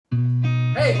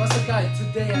Hey, what's up guys?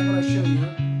 Today I'm gonna show you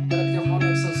therapeutic home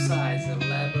exercise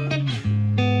level 2.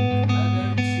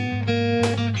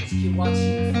 Just keep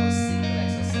watching for single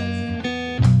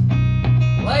exercise.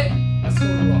 Right, let's go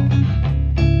to roll.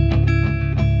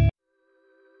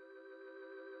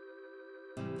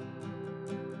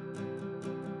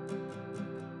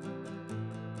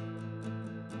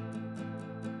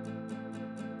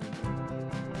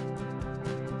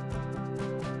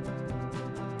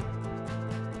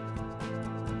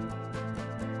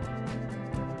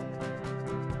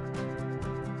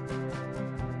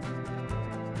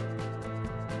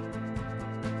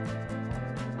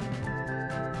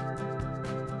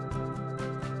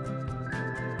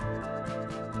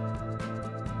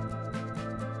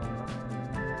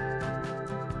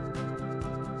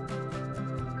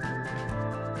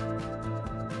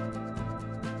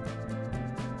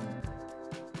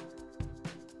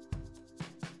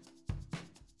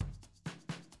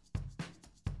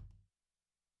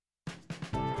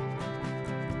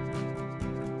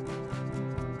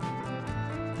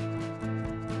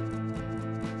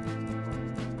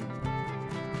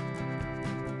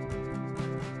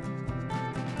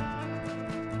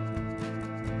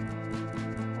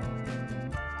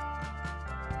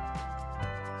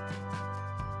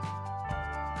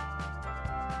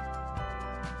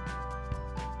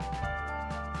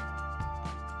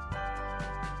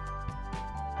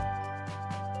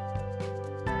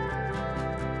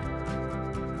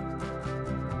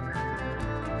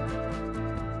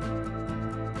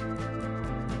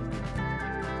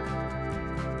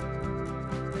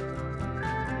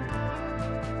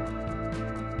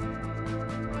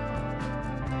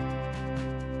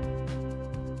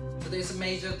 Today's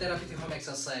major therapeutic home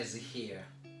exercise here.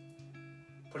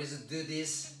 Please do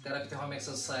this therapeutic home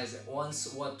exercise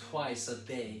once or twice a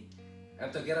day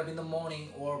after get up in the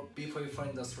morning or before you fall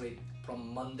into sleep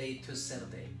from Monday to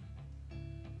Saturday.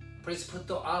 Please put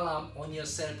the alarm on your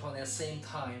cell phone at the same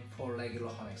time for regular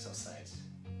home exercise.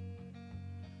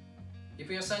 If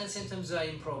your signs and symptoms are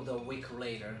improved a week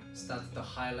later, start the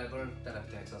high-level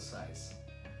therapeutic exercise.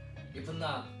 If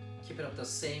not, keep it up the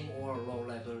same or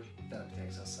low-level therapeutic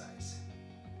exercise.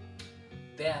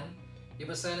 Then, if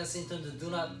your signs and symptoms do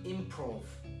not improve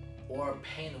or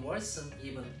pain worsen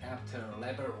even after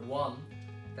level 1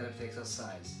 therapeutic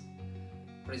exercise,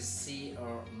 please see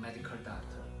a medical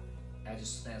doctor as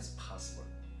soon as possible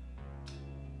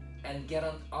and get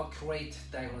an accurate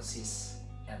diagnosis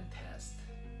and test.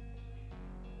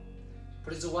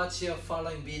 Please watch your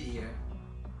following video.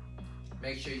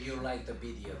 Make sure you like the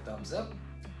video, thumbs up,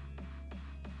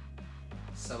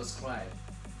 subscribe,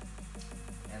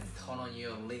 and turn on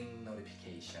your link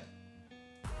notification.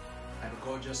 Have a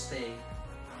gorgeous day.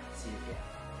 See you again.